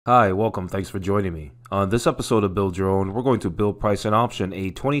Hi, welcome. Thanks for joining me. On this episode of Build Your Own, we're going to build, price, and option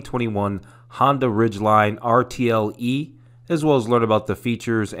a 2021 Honda Ridgeline RTL-E, as well as learn about the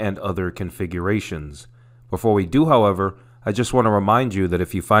features and other configurations. Before we do, however, I just want to remind you that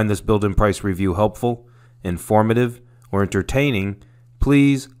if you find this build and price review helpful, informative, or entertaining,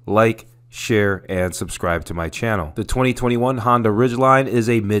 please like, share, and subscribe to my channel. The 2021 Honda Ridgeline is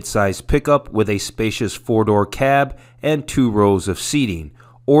a mid-size pickup with a spacious four-door cab and 2 rows of seating,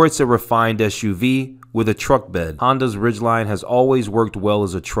 or it's a refined SUV with a truck bed. Honda's Ridgeline has always worked well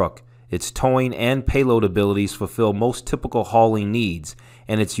as a truck. Its towing and payload abilities fulfill most typical hauling needs,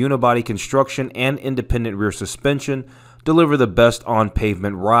 and its unibody construction and independent rear suspension deliver the best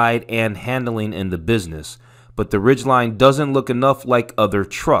on-pavement ride and handling in the business. But the Ridgeline doesn't look enough like other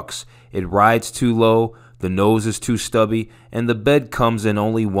trucks. It rides too low, the nose is too stubby, and the bed comes in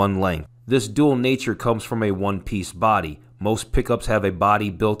only one length. This dual nature comes from a one-piece body. Most pickups have a body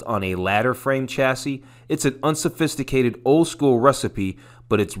built on a ladder frame chassis. It's an unsophisticated old-school recipe,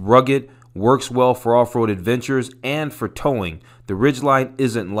 but it's rugged, works well for off-road adventures, and for towing. The Ridgeline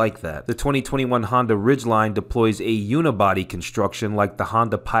isn't like that. The 2021 Honda Ridgeline deploys a unibody construction like the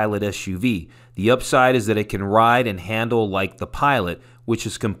Honda Pilot SUV. The upside is that it can ride and handle like the Pilot, which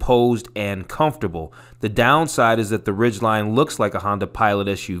is composed and comfortable. The downside is that the Ridgeline looks like a Honda Pilot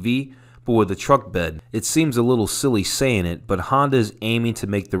SUV, but with a truck bed. It seems a little silly saying it, but Honda is aiming to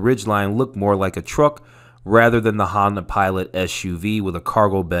make the Ridgeline look more like a truck rather than the Honda Pilot SUV with a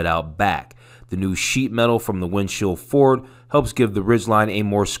cargo bed out back. The new sheet metal from the windshield forward helps give the Ridgeline a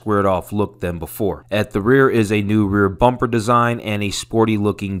more squared off look than before. At the rear is a new rear bumper design and a sporty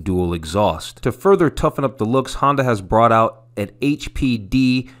looking dual exhaust. To further toughen up the looks, Honda has brought out an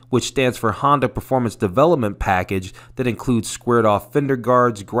HPD, which stands for Honda Performance Development Package, that includes squared off fender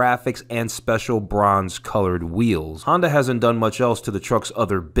guards, graphics, and special bronze colored wheels. Honda hasn't done much else to the truck's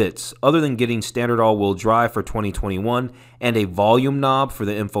other bits, other than getting standard all-wheel drive for 2021 and a volume knob for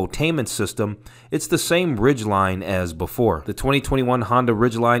the infotainment system. It's the same Ridgeline as before. The 2021 Honda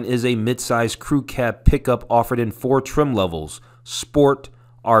Ridgeline is a mid-size crew cab pickup offered in 4 trim levels: Sport,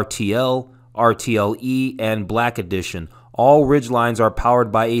 RTL, RTL-E, and Black Edition. All Ridgelines are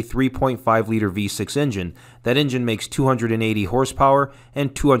powered by a 3.5-liter V6 engine. That engine makes 280 horsepower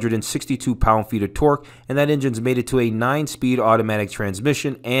and 262 pound-feet of torque, and that engine's made it to a 9-speed automatic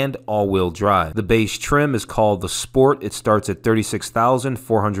transmission and all-wheel drive. The base trim is called the Sport. It starts at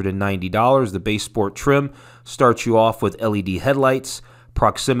 $36,490. The base Sport trim starts you off with LED headlights,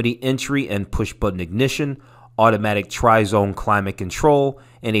 proximity entry and push-button ignition, automatic tri-zone climate control,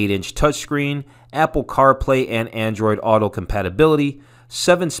 an 8-inch touchscreen, Apple CarPlay and Android Auto compatibility,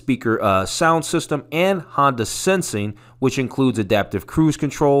 7-speaker sound system, and Honda Sensing, which includes adaptive cruise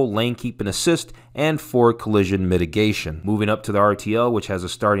control, lane keep and assist, and forward collision mitigation. Moving up to the RTL, which has a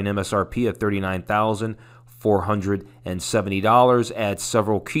starting MSRP of $39,470, adds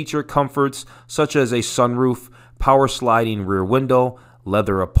several creature comforts such as a sunroof, power sliding rear window,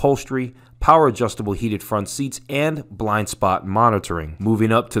 leather upholstery, power adjustable heated front seats, and blind spot monitoring.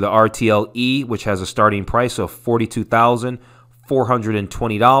 Moving up to the RTL-E, which has a starting price of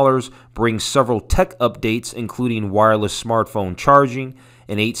 $42,420, brings several tech updates including wireless smartphone charging,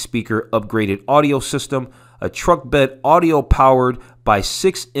 an 8-speaker upgraded audio system, a truck bed audio powered by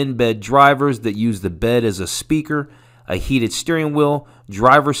 6 in-bed drivers that use the bed as a speaker, a heated steering wheel,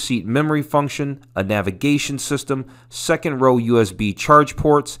 driver's seat memory function, a navigation system, second-row USB charge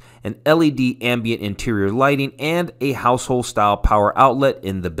ports, an LED ambient interior lighting, and a household-style power outlet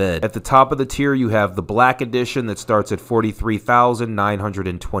in the bed. At the top of the tier, you have the Black Edition that starts at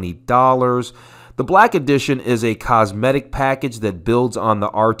 $43,920. The Black Edition is a cosmetic package that builds on the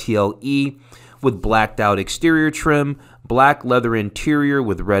RTL-E with blacked-out exterior trim, black leather interior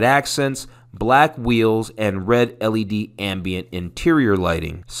with red accents, black wheels, and red LED ambient interior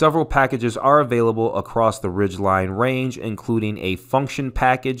lighting. Several packages are available across the Ridgeline range, including a function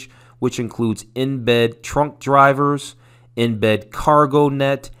package, which includes in-bed trunk drivers, in-bed cargo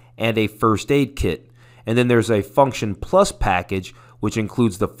net, and a first aid kit. And then there's a Function Plus package, which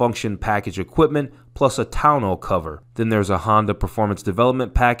includes the function package equipment plus a tonneau cover. Then there's a Honda Performance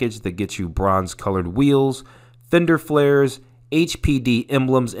Development package that gets you bronze-colored wheels, fender flares, HPD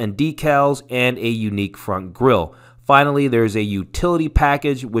emblems and decals, and a unique front grille. Finally, there's a utility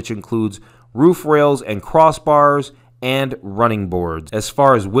package which includes roof rails and crossbars and running boards. As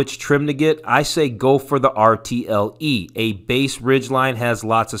far as which trim to get, I say go for the RTL-E. A base Ridgeline has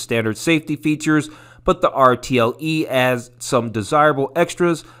lots of standard safety features, but the RTL-E adds some desirable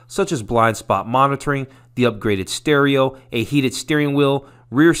extras such as blind spot monitoring, the upgraded stereo, a heated steering wheel,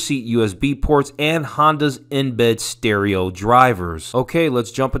 rear seat USB ports, and Honda's in-bed stereo drivers. Okay, let's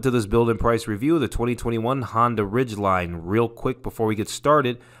jump into this build and price review of the 2021 Honda Ridgeline. Real quick before we get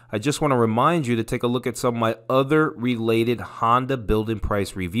started, I just want to remind you to take a look at some of my other related Honda build and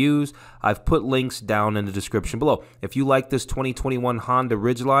price reviews. I've put links down in the description below. If you like this 2021 Honda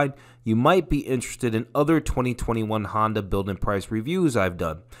Ridgeline, you might be interested in other 2021 Honda build and price reviews I've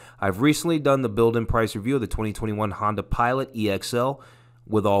done. I've recently done the build and price review of the 2021 Honda Pilot EXL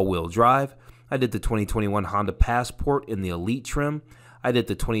with all-wheel drive. I did the 2021 Honda Passport in the Elite trim. I did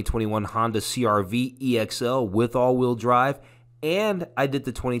the 2021 Honda CR-V EXL with all-wheel drive. And I did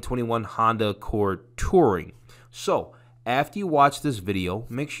the 2021 Honda Accord Touring. So, after you watch this video,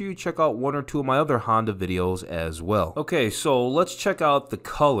 make sure you check out one or two of my other Honda videos as well. Okay, so let's check out the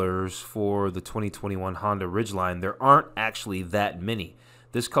colors for the 2021 Honda Ridgeline. There aren't actually that many.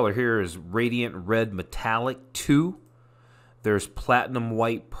 This color here is Radiant Red Metallic 2. There's Platinum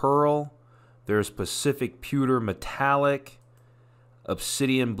White Pearl. There's Pacific Pewter Metallic.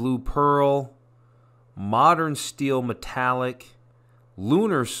 Obsidian Blue Pearl. Modern Steel Metallic,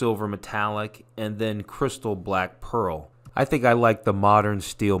 Lunar Silver Metallic, and then Crystal Black Pearl. I think I like the Modern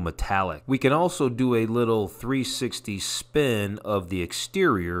Steel Metallic. We can also do a little 360 spin of the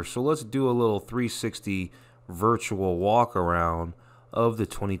exterior, so let's do a little 360 virtual walk around of the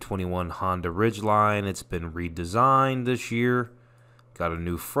 2021 Honda Ridgeline. It's been redesigned this year. Got a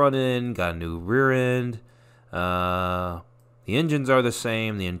new front end, got a new rear end. The engines are the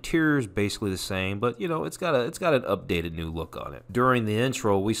same, the interior is basically the same, but you know, it's got an updated new look on it. During the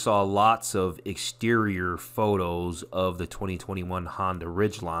intro, we saw lots of exterior photos of the 2021 Honda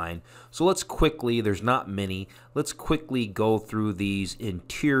Ridgeline. So let's quickly, there's not many, let's quickly go through these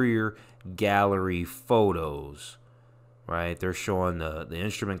interior gallery photos. Right, they're showing the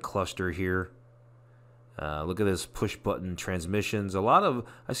instrument cluster here. Look at this push button transmissions. I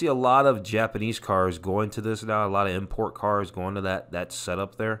see a lot of Japanese cars going to this now. A lot of import cars going to that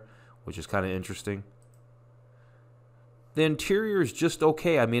setup there, which is kind of interesting. The interior is just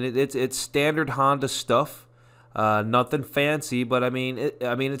okay. I mean, it's standard Honda stuff. Nothing fancy, but I mean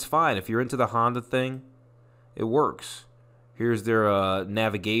it's fine. If you're into the Honda thing, it works. Here's their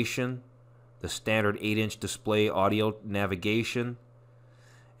navigation, the standard 8-inch display audio navigation.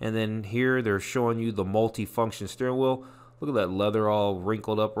 And then here they're showing you the multi-function steering wheel. Look at that leather all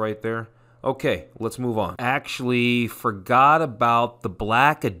wrinkled up right there. Okay, let's move on. Actually, forgot about the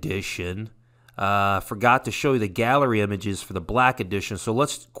black edition. Forgot to show you the gallery images for the black edition. So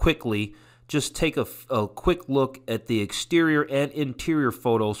let's quickly just take a quick look at the exterior and interior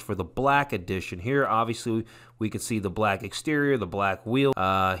photos for the black edition. Here, obviously, we can see the black exterior, the black wheel.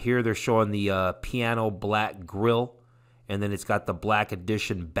 Here they're showing the piano black grille. And then it's got the black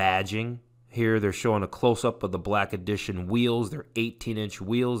edition badging. Here they're showing a close-up of the black edition wheels. They're 18-inch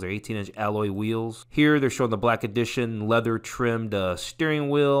wheels. They're 18-inch alloy wheels. Here they're showing the black edition leather-trimmed steering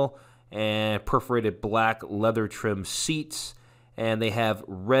wheel and perforated black leather-trimmed seats. And they have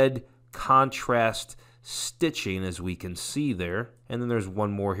red contrast stitching, as we can see there. And then there's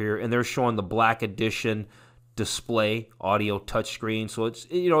one more here. And they're showing the black edition display audio touchscreen. So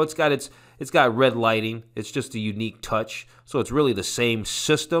it's got red lighting. It's just a unique touch. So it's really the same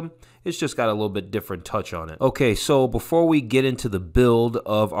system. It's just got a little bit different touch on it. Okay, so before we get into the build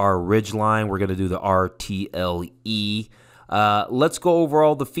of our Ridgeline, we're going to do the RTL-E. Let's go over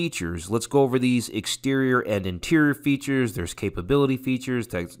all the features. Let's go over these exterior and interior features. There's capability features.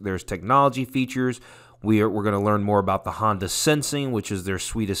 There's technology features. We're going to learn more about the Honda Sensing, which is their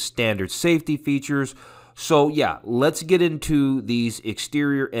suite of standard safety features. So yeah, let's get into these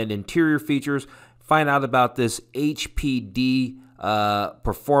exterior and interior features, find out about this HPD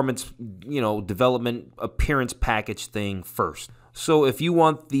performance, development appearance package thing first. So if you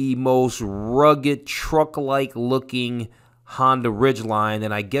want the most rugged truck-like looking Honda Ridgeline,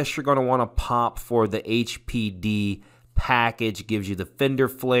 then I guess you're going to want to pop for the HPD package. Gives you the fender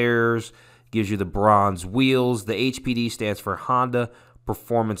flares, gives you the bronze wheels. The HPD stands for Honda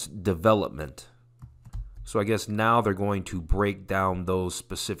Performance Development. So I guess now they're going to break down those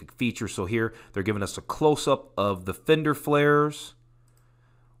specific features. So here they're giving us a close-up of the fender flares.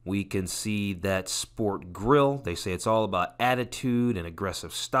 We can see that sport grille. They say it's all about attitude and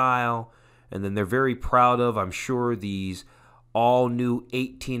aggressive style. And then they're very proud of, I'm sure, these all-new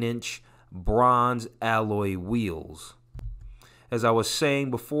 18-inch bronze alloy wheels. As I was saying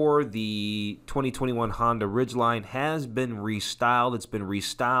before, the 2021 Honda Ridgeline has been restyled. It's been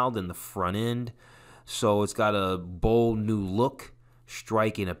restyled in the front end. So it's got a bold new look,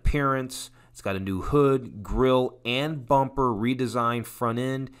 striking appearance. It's got a new hood, grille, and bumper redesigned front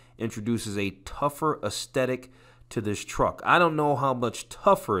end. Introduces a tougher aesthetic to this truck. I don't know how much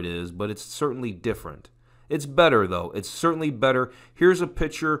tougher it is, but it's certainly different. It's better, though. It's certainly better. Here's a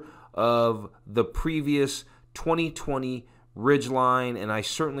picture of the previous 2020 Ridgeline, and I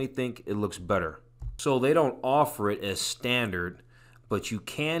certainly think it looks better. So they don't offer it as standard, but you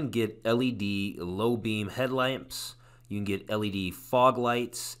can get LED low beam headlamps, you can get LED fog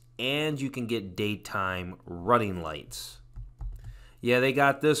lights, and you can get daytime running lights. Yeah, they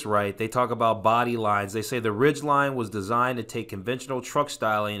got this right. They talk about body lines. They say the Ridgeline was designed to take conventional truck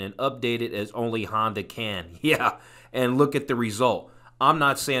styling and update it as only Honda can. Yeah, and look at the result. I'm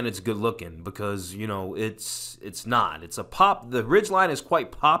not saying it's good looking because, you know, it's not. It's a pop. The Ridgeline is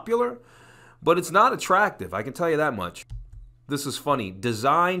quite popular, but it's not attractive. I can tell you that much. This is funny.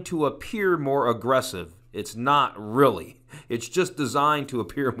 Designed to appear more aggressive. It's not really. It's just designed to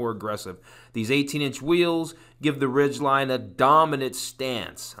appear more aggressive. These 18-inch wheels give the Ridgeline a dominant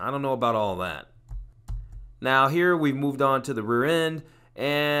stance. I don't know about all that. Now here we've moved on to the rear end,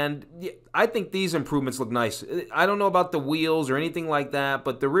 and I think these improvements look nice. I don't know about the wheels or anything like that,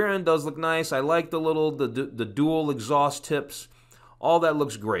 but the rear end does look nice. I like the dual exhaust tips. All that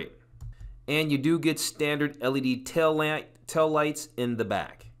looks great. And you do get standard LED tail lights in the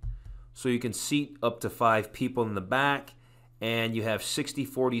back. So you can seat up to 5 people in the back, and you have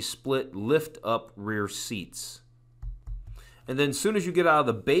 60-40 split lift up rear seats. And then as soon as you get out of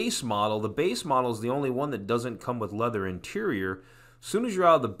the base model is the only one that doesn't come with leather interior. As soon as you're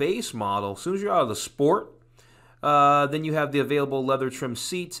out of the base model, as soon as you're out of the Sport, then you have the available leather trim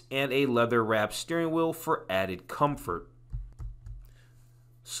seats and a leather wrapped steering wheel for added comfort.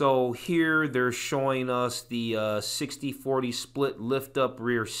 So here they're showing us the 60-40 split lift up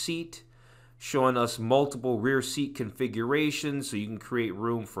rear seat, showing us multiple rear seat configurations so you can create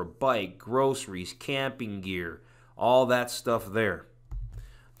room for bike, groceries, camping gear, all that stuff there.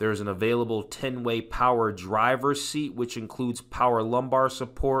 There's an available 10-way power driver's seat, which includes power lumbar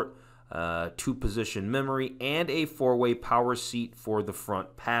support, 2-position memory, and a 4-way power seat for the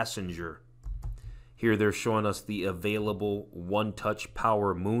front passenger. Here they're showing us the available one-touch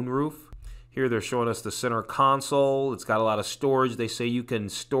power moonroof. Here they're showing us the center console. It's got a lot of storage. They say you can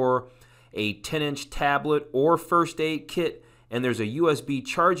store a 10-inch tablet or first aid kit, and there's a USB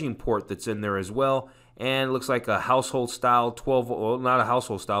charging port that's in there as well. And it looks like a household style 12 volt, well, not a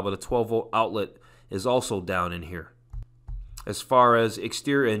household style, but a 12 volt outlet is also down in here. As far as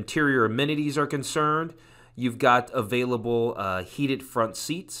interior amenities are concerned, you've got available heated front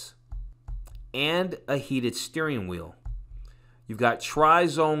seats and a heated steering wheel. You've got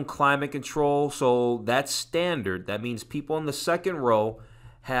tri-zone climate control, so that's standard. That means people in the second row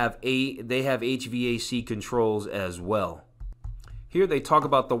have HVAC controls as well. Here they talk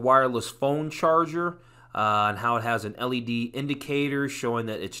about the wireless phone charger and how it has an LED indicator showing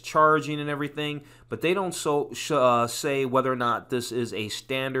that it's charging and everything, but they don't say whether or not this is a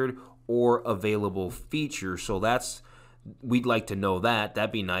standard or available feature. So we'd like to know that.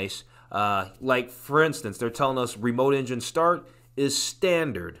 That'd be nice. Like for instance, they're telling us remote engine start is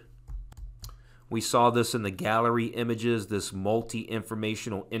standard. We saw this in the gallery images, this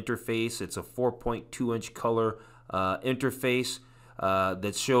multi-informational interface. It's a 4.2-inch color interface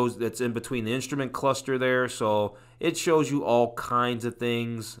that's in between the instrument cluster there. So it shows you all kinds of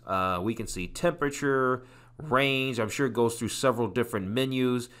things. We can see temperature, range. I'm sure it goes through several different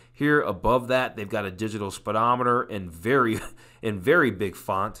menus. Here above that, they've got a digital speedometer in very big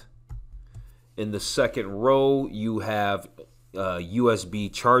font. In the second row, you have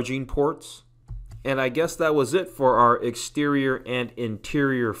USB charging ports. And I guess that was it for our exterior and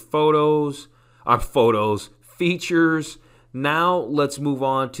interior features. Now let's move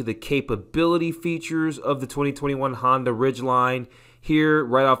on to the capability features of the 2021 Honda Ridgeline. Here,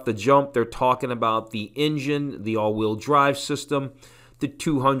 right off the jump, they're talking about the engine, the all-wheel drive system, the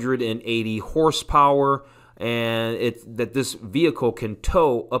 280 horsepower, and that this vehicle can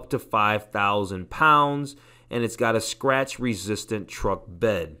tow up to 5,000 pounds, and it's got a scratch-resistant truck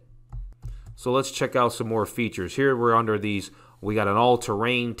bed. So let's check out some more features. Here we're under these. We got an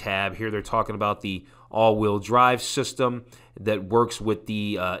all-terrain tab. Here they're talking about the all-wheel drive system that works with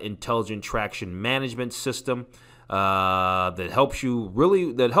the intelligent traction management system that helps you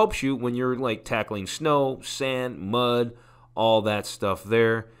when you're like tackling snow, sand, mud, all that stuff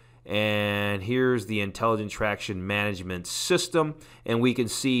there. And here's the intelligent traction management system, and we can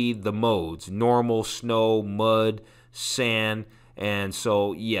see the modes: normal, snow, mud, sand. And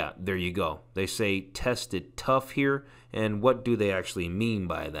so, yeah, there you go. They say tested tough here. And what do they actually mean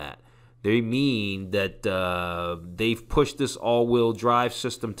by that? They mean that they've pushed this all-wheel drive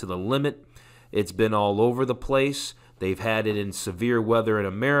system to the limit. It's been all over the place. They've had it in severe weather in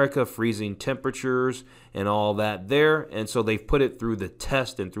America, freezing temperatures and all that there. And so they've put it through the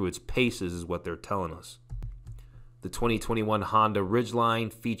test and through its paces is what they're telling us. The 2021 Honda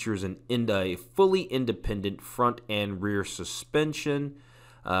Ridgeline features a fully independent front and rear suspension.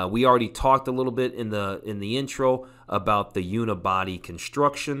 We already talked a little bit in the intro about the unibody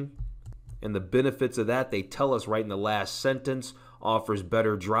construction and the benefits of that. They tell us right in the last sentence: offers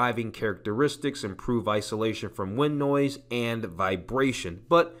better driving characteristics, improved isolation from wind noise and vibration.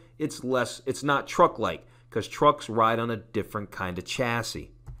 But it's not truck-like, because trucks ride on a different kind of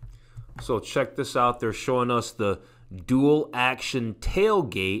chassis. So check this out. They're showing us the dual action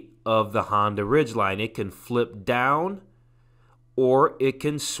tailgate of the Honda Ridgeline. It can flip down or it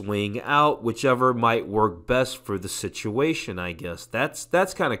can swing out, whichever might work best for the situation, I guess.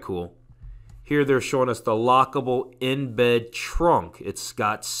 That's kind of cool. Here they're showing us the lockable in-bed trunk. It's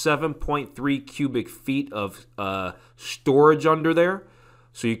got 7.3 cubic feet of storage under there.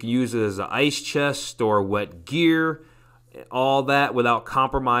 So you can use it as an ice chest, store wet gear, all that without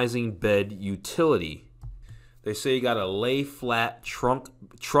compromising bed utility. They say you got a lay flat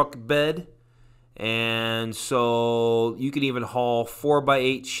truck bed. And so you can even haul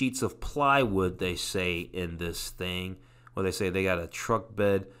 4x8 sheets of plywood, they say, in this thing. Well, they say they got a truck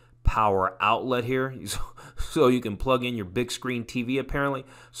bed power outlet here, so you can plug in your big screen TV apparently.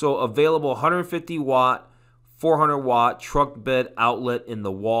 So available 150 watt, 400 watt truck bed outlet in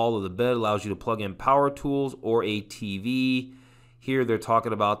the wall of the bed, allows you to plug in power tools or a TV. Here they're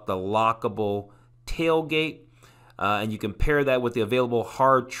talking about the lockable tailgate. And you can pair that with the available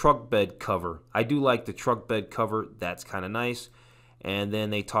hard truck bed cover. I do like the truck bed cover. That's kind of nice. And then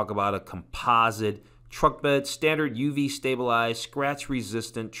they talk about a composite truck bed, standard UV stabilized, scratch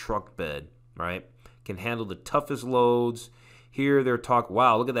resistant truck bed, right? Can handle the toughest loads. Here they're talking,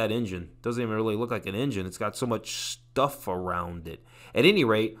 wow, look at that engine. Doesn't even really look like an engine. It's got so much stuff around it. At any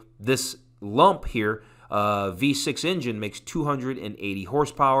rate, this lump here, V6 engine, makes 280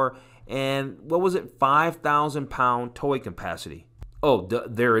 horsepower. And what was it? 5,000 pound towing capacity. Oh,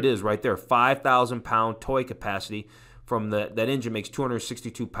 there it is right there. 5,000 pound towing capacity from that engine makes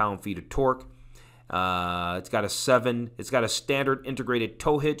 262 pound feet of torque. It's got a standard integrated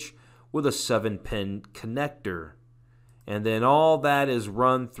tow hitch with a 7-pin connector. And then all that is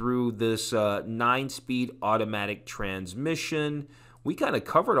run through this 9-speed automatic transmission. We kind of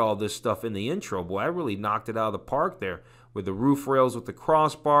covered all this stuff in the intro. Boy, I really knocked it out of the park there. With the roof rails with the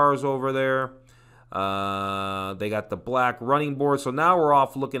crossbars over there. They got the black running board. So now we're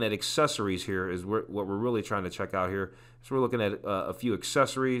off looking at accessories here is what we're really trying to check out here. So we're looking at a few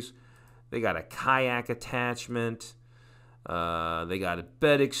accessories. They got a kayak attachment. They got a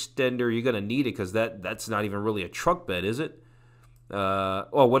bed extender. You're going to need it because that's not even really a truck bed, is it?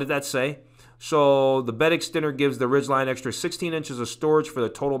 Oh, what did that say? So the bed extender gives the Ridgeline extra 16 inches of storage for the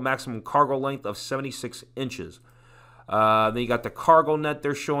total maximum cargo length of 76 inches. Then you got the cargo net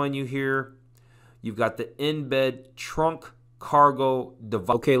they're showing you here. You've got the in-bed trunk cargo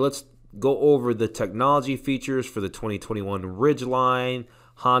device. Okay, let's go over the technology features for the 2021 Ridgeline.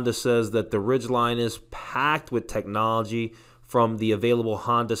 Honda says that the Ridgeline is packed with technology, from the available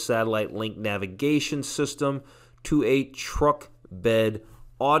Honda Satellite Link navigation system to a truck bed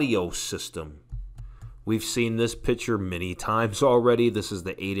audio system. We've seen this picture many times already. This is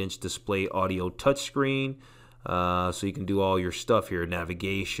the 8-inch display audio touchscreen. So you can do all your stuff here: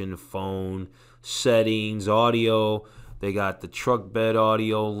 navigation, phone, settings, audio. They got the truck bed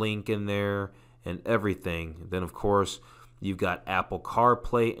audio link in there and everything. Then, of course, you've got Apple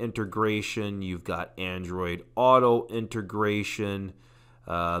CarPlay integration. You've got Android Auto integration.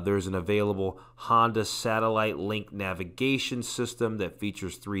 There's an available Honda Satellite Link navigation system that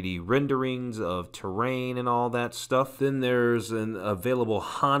features 3D renderings of terrain and all that stuff. Then there's an available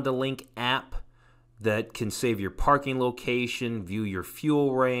Honda Link app that can save your parking location, view your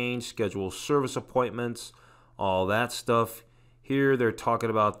fuel range, schedule service appointments, all that stuff. Here they're talking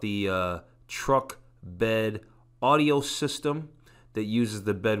about the truck bed audio system that uses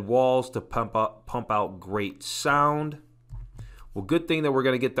the bed walls to pump out great sound. Well, good thing that we're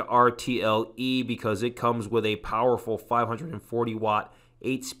going to get the RTL-E, because it comes with a powerful 540 watt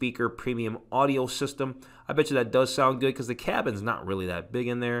 8-speaker premium audio system. I bet you that does sound good because the cabin's not really that big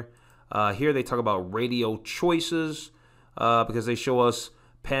in there. Here they talk about radio choices because they show us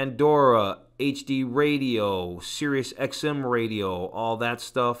Pandora, HD radio, Sirius XM radio, all that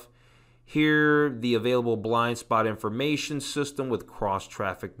stuff. Here, the available blind spot information system with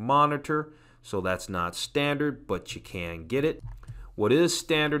cross-traffic monitor. So that's not standard, but you can get it. What is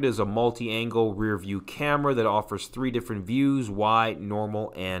standard is a multi-angle rear view camera that offers 3 different views: wide,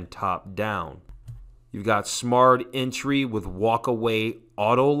 normal, and top-down. You've got smart entry with walk-away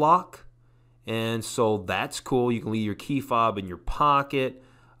auto lock. And so that's cool. You can leave your key fob in your pocket.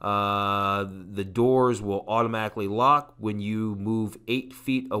 The doors will automatically lock when you move 8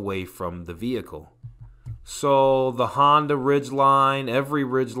 feet away from the vehicle. So the Honda Ridgeline, every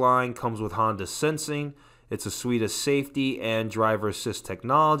Ridgeline comes with Honda Sensing. It's a suite of safety and driver assist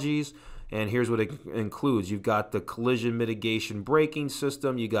technologies. And here's what it includes. You've got the collision mitigation braking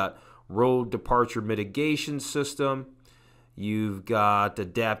system. You got road departure mitigation system. You've got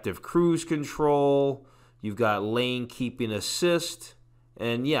adaptive cruise control. You've got lane keeping assist.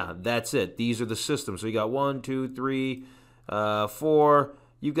 And yeah, that's it. These are the systems. So you got 1, 2, 3, 4.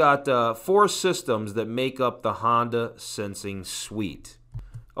 You got 4 systems that make up the Honda Sensing suite.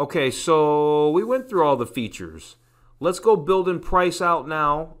 Okay, so we went through all the features. Let's go build and price out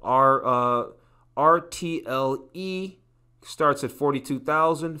now. Our RTL-E starts at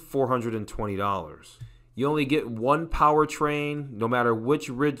 $42,420. You only get one powertrain. No matter which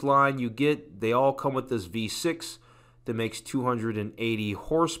Ridgeline you get, they all come with this V6 that makes 280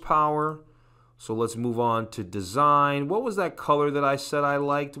 horsepower. So let's move on to design. What was that color that I said I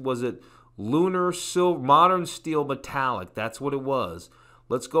liked? Was it Lunar Silver, Modern Steel Metallic? That's what it was.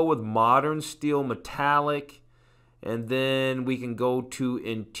 Let's go with Modern Steel Metallic. And then we can go to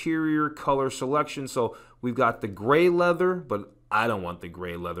interior color selection. So we've got the gray leather, but I don't want the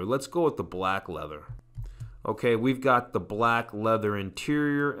gray leather. Let's go with the black leather. Okay, we've got the black leather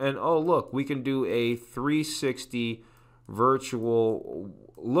interior. And oh, look, we can do a 360 virtual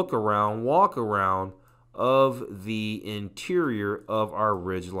look around, walk around of the interior of our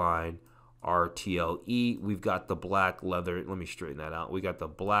Ridgeline RTL-E. We've got the black leather. Let me straighten that out. We got the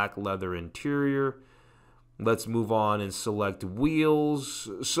black leather interior. Let's move on and select wheels.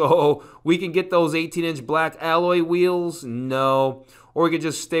 So we can get those 18-inch black alloy wheels. No. Or we can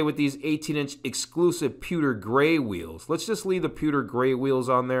just stay with these 18-inch exclusive pewter gray wheels. Let's just leave the pewter gray wheels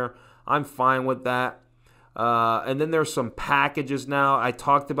on there. I'm fine with that. And then there's some packages now. I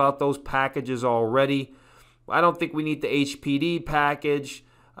talked about those packages already. I don't think we need the HPD package.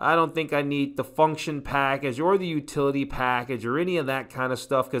 I don't think I need the function package or the utility package or any of that kind of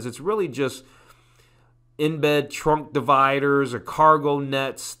stuff, because it's really just in-bed trunk dividers or cargo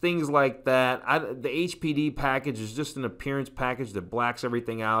nets, things like that. The HPD package is just an appearance package that blacks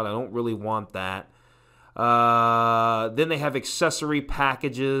everything out. I don't really want that. Then they have accessory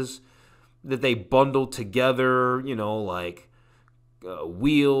packages that they bundle together, you know, like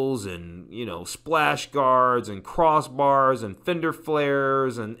wheels and, you know, splash guards and crossbars and fender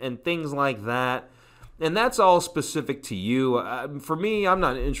flares and things like that. And that's all specific to you. For me, I'm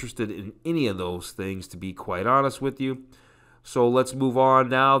not interested in any of those things, to be quite honest with you. So let's move on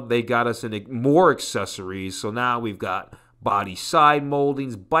now. They got us in more accessories. So now we've got body side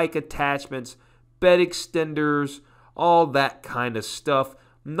moldings, bike attachments, bed extenders, all that kind of stuff.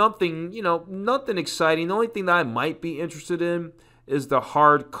 Nothing, you know, nothing exciting. The only thing that I might be interested in is the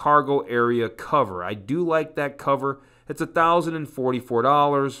hard cargo area cover. I do like that cover. It's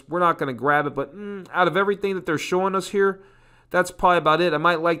 $1,044. We're not going to grab it, but out of everything that they're showing us here, that's probably about it. I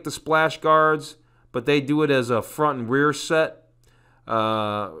might like the splash guards, but they do it as a front and rear set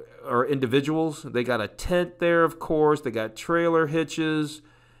or individuals. They got a tent there, of course. They got trailer hitches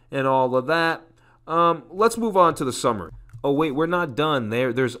and all of that. Let's move on to the summary. Oh, wait, we're not done.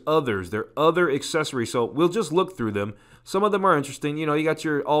 There's others. There are other accessories, so we'll just look through them. Some of them are interesting. You know, you got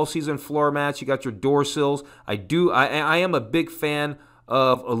your all-season floor mats. You got your door sills. I am a big fan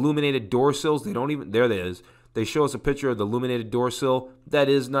of illuminated door sills. They don't even, there it is. They show us a picture of the illuminated door sill. That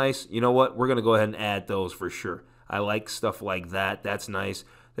is nice. You know what? We're going to go ahead and add those for sure. I like stuff like that. That's nice.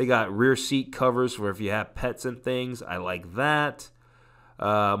 They got rear seat covers for if you have pets and things. I like that.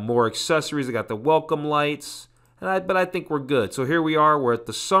 More accessories. They got the welcome lights. But I think we're good. So here we are. We're at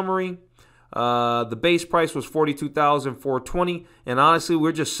the summary. The base price was $42,420, and honestly,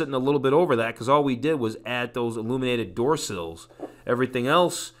 we're just sitting a little bit over that because all we did was add those illuminated door sills. Everything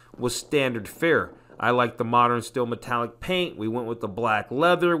else was standard fare. I like the modern steel metallic paint. We went with the black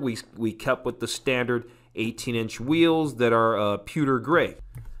leather. We kept with the standard 18-inch wheels that are pewter gray.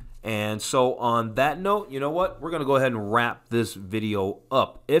 And so on that note, you know what? We're going to go ahead and wrap this video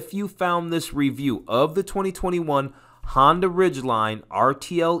up. If you found this review of the 2021 Honda Ridgeline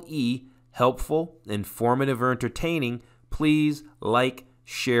RTL-E helpful, informative, or entertaining, please like,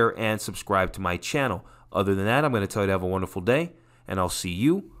 share, and subscribe to my channel. Other than that, I'm going to tell you to have a wonderful day, and I'll see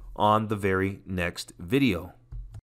you on the very next video.